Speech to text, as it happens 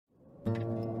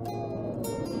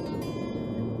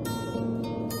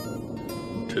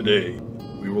Today,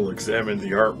 we will examine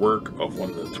the artwork of one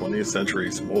of the 20th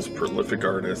century's most prolific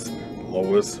artists,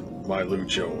 Lois Mailou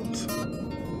Jones.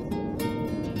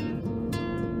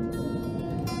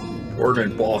 Born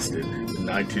in Boston in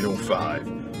 1905,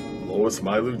 Lois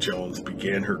Mailou Jones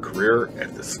began her career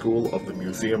at the School of the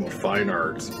Museum of Fine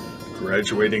Arts,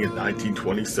 graduating in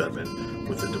 1927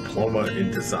 with a diploma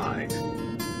in design.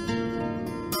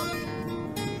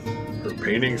 Her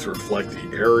paintings reflect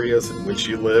the areas in which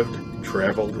she lived,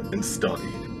 traveled, and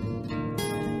studied.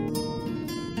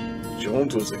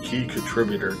 Jones was a key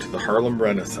contributor to the Harlem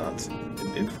Renaissance,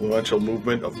 an influential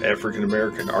movement of African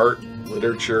American art,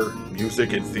 literature,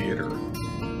 music, and theater.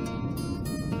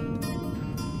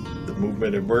 The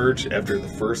movement emerged after the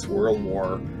First World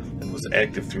War and was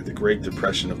active through the Great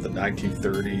Depression of the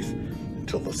 1930s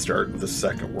until the start of the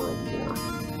Second World War.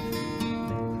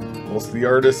 Most of the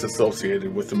artists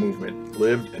associated with the movement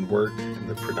lived and worked in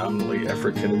the predominantly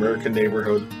African American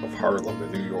neighborhood of Harlem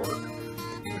in New York,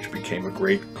 which became a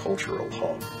great cultural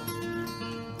hub.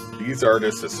 These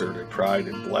artists asserted pride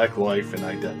in black life and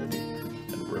identity,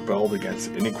 and rebelled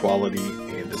against inequality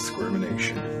and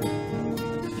discrimination.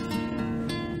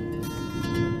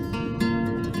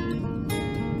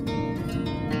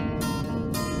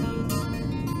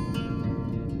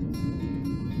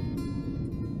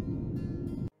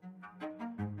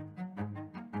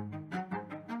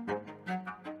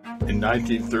 In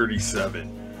 1937,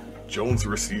 Jones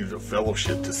received a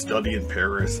fellowship to study in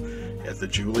Paris at the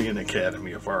Julian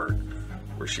Academy of Art,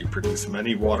 where she produced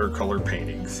many watercolor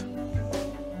paintings.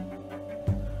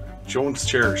 Jones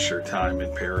cherished her time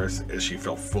in Paris as she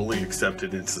felt fully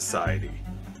accepted in society.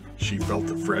 She felt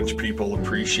the French people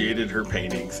appreciated her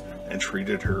paintings and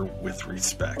treated her with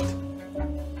respect.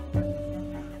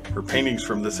 Her paintings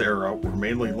from this era were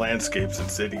mainly landscapes and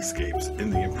cityscapes in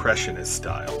the impressionist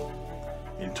style.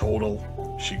 In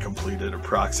total, she completed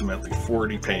approximately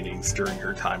 40 paintings during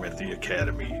her time at the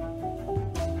Academy.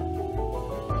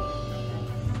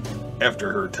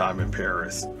 After her time in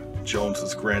Paris, Jones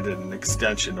was granted an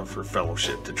extension of her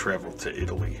fellowship to travel to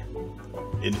Italy.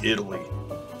 In Italy,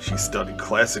 she studied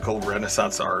classical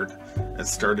Renaissance art and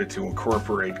started to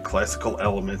incorporate classical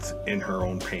elements in her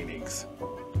own paintings.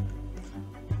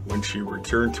 When she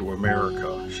returned to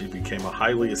America, she became a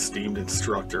highly esteemed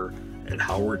instructor at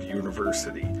Howard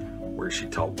University, where she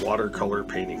taught watercolor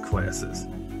painting classes.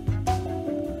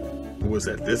 It was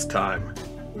at this time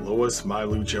Lois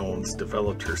Mailou Jones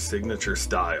developed her signature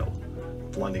style,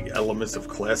 blending elements of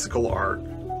classical art,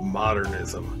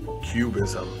 modernism,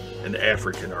 cubism, and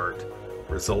African art,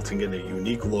 resulting in a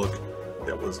unique look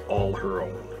that was all her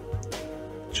own.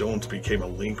 Jones became a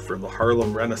link from the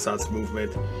Harlem Renaissance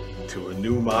movement to a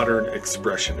new modern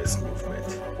expressionist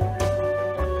movement.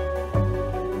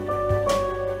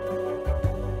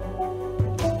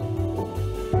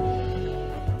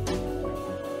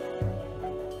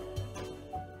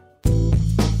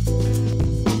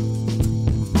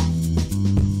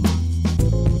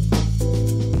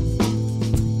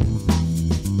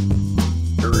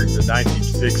 During the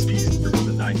 1960s through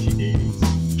the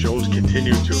 1980s, Jones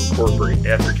continued to incorporate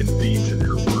African themes in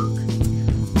her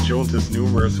work. Jones's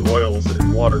numerous oils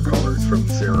and watercolors from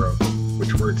this era,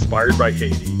 which were inspired by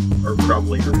Haiti, are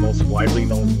probably her most widely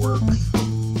known works.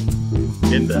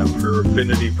 In them, her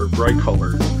affinity for bright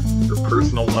colors, her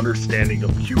personal understanding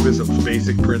of Cubism's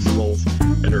basic principles,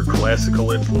 and her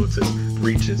classical influences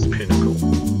reached its pinnacle.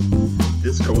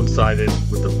 This coincided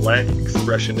with the Black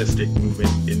expressionistic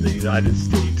movement in the United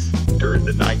States during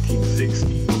the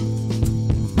 1960s.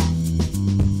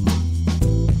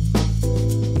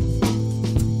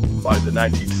 By the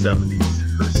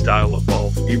 1970s, her style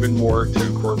evolved even more to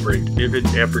incorporate vivid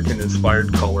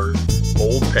African-inspired colors,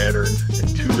 bold patterns,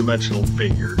 and two-dimensional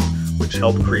figures, which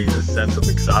helped create a sense of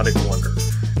exotic wonder,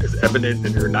 as evident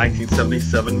in her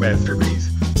 1977 masterpiece,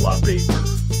 La Baker.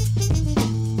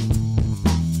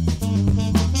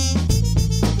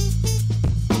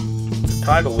 The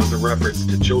title is a reference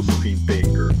to Josephine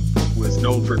Baker, who is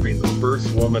known for being the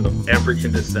first woman of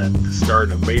African descent to star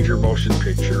in a major motion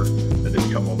picture and to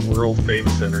become a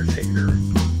world-famous entertainer.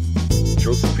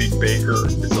 Josephine Baker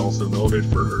is also noted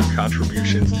for her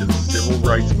contributions to the civil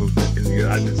rights movement in the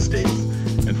United States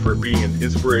and for being an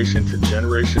inspiration to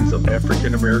generations of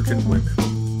African American women.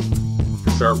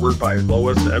 This artwork by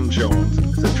Lois M. Jones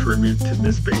is a tribute to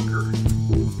Miss Baker.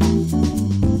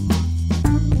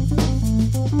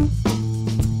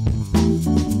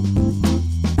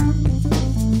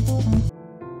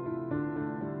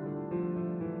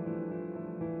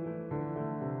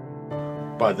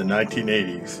 By the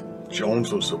 1980s,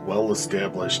 Jones was a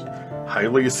well-established,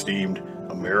 highly esteemed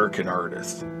American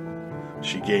artist.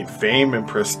 She gained fame and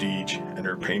prestige, and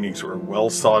her paintings were well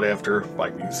sought after by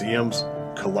museums,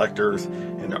 collectors,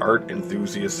 and art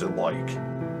enthusiasts alike.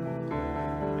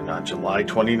 And on July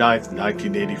 29,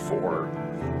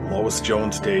 1984, Lois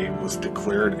Jones Day was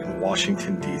declared in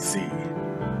Washington, D.C.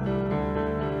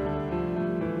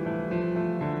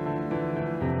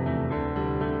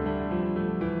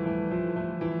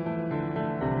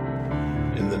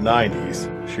 In the 90s,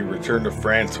 she returned to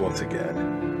France once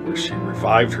again, where she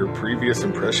revived her previous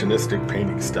impressionistic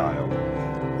painting style,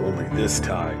 only this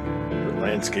time, her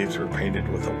landscapes were painted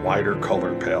with a wider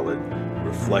color palette,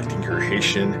 reflecting her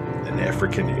Haitian and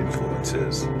African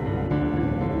influences.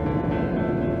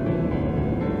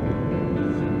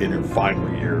 In her final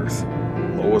years,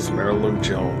 Lois Mailou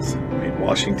Jones made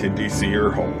Washington, D.C.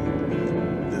 her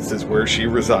home. This is where she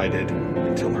resided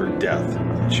until her death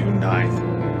on June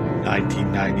 9,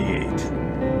 1998.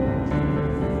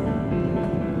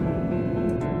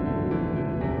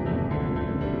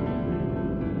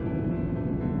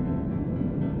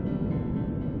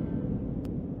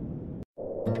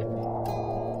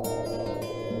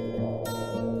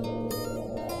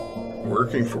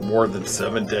 Working for more than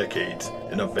 7 decades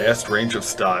in a vast range of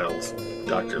styles,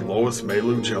 Dr. Lois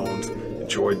Mailou Jones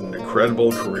enjoyed an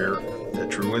incredible career that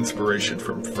drew inspiration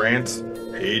from France,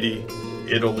 Haiti,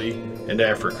 Italy, and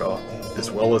Africa,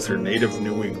 as well as her native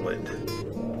New England.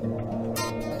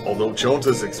 Although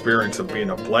Jones's experience of being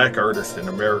a black artist in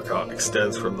America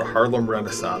extends from the Harlem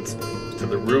Renaissance to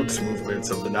the roots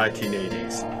movements of the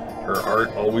 1980s, her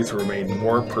art always remained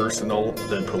more personal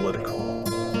than political.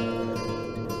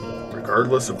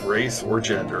 Regardless of race or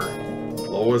gender,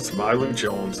 Lois Mailou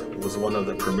Jones was one of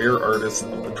the premier artists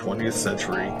of the 20th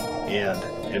century and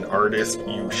an artist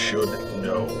you should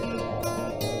know.